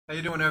How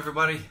you doing,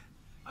 everybody?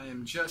 I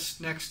am just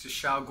next to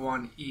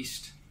Shaoguan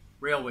East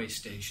railway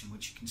station,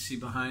 which you can see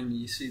behind me.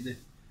 You see the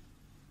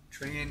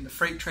train, the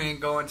freight train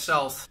going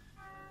south.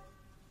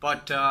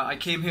 But I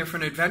came here for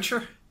an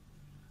adventure,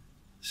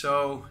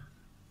 so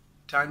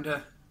time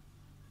to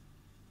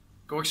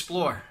go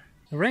explore.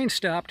 The rain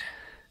stopped,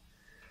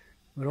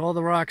 but all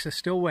the rocks are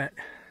still wet.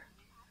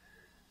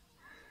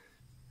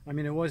 I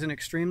mean, it wasn't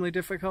extremely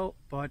difficult,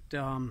 but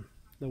the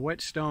wet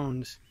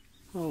stones.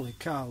 Holy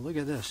cow, look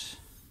at this.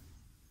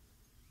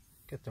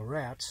 Get the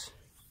rats.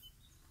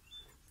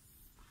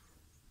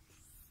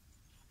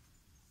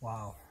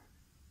 Wow.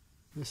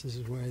 This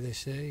is where they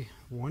say,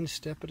 one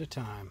step at a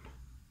time.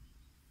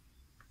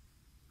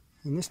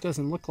 And this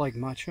doesn't look like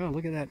much. Oh,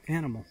 look at that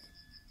animal.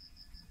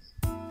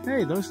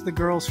 Hey, those are the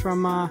girls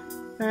from,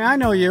 hey, I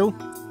know you.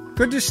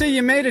 Good to see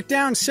you made it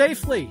down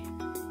safely.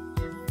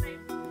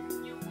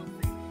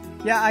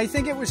 Yeah, I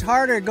think it was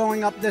harder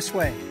going up this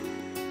way.